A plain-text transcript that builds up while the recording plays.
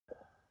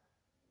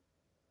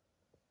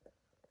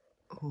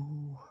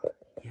Oh,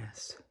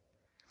 yes.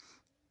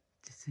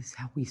 This is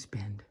how we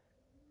spend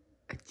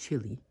a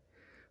chilly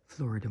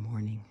Florida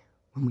morning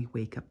when we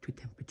wake up to a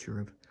temperature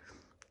of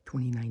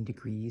 29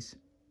 degrees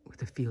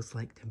with a feels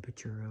like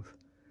temperature of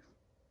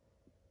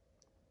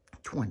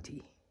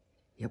 20.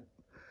 Yep.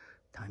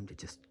 Time to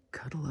just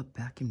cuddle up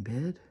back in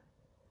bed.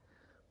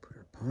 Put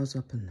our paws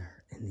up in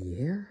the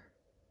air.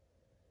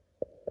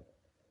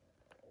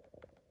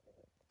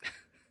 Put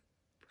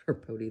her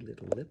pouty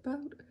little lip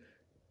out.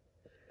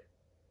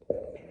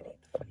 Maddie,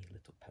 the funny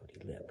little pouty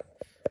lip.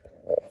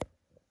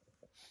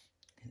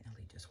 And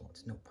Ellie just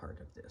wants no part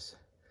of this.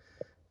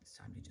 It's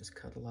time to just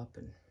cuddle up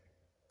and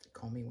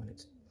call me when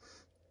it's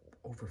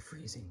over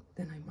freezing.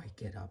 Then I might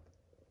get up.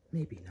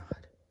 Maybe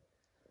not.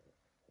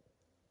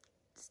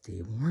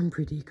 Stay warm,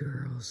 pretty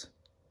girls.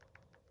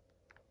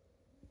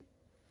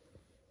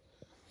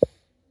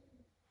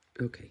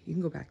 Okay, you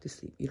can go back to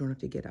sleep. You don't have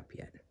to get up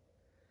yet.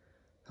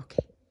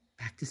 Okay,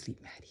 back to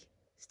sleep, Maddie.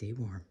 Stay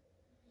warm.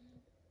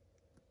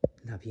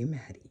 Love you,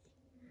 Maddie.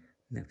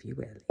 Love you,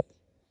 Ellie.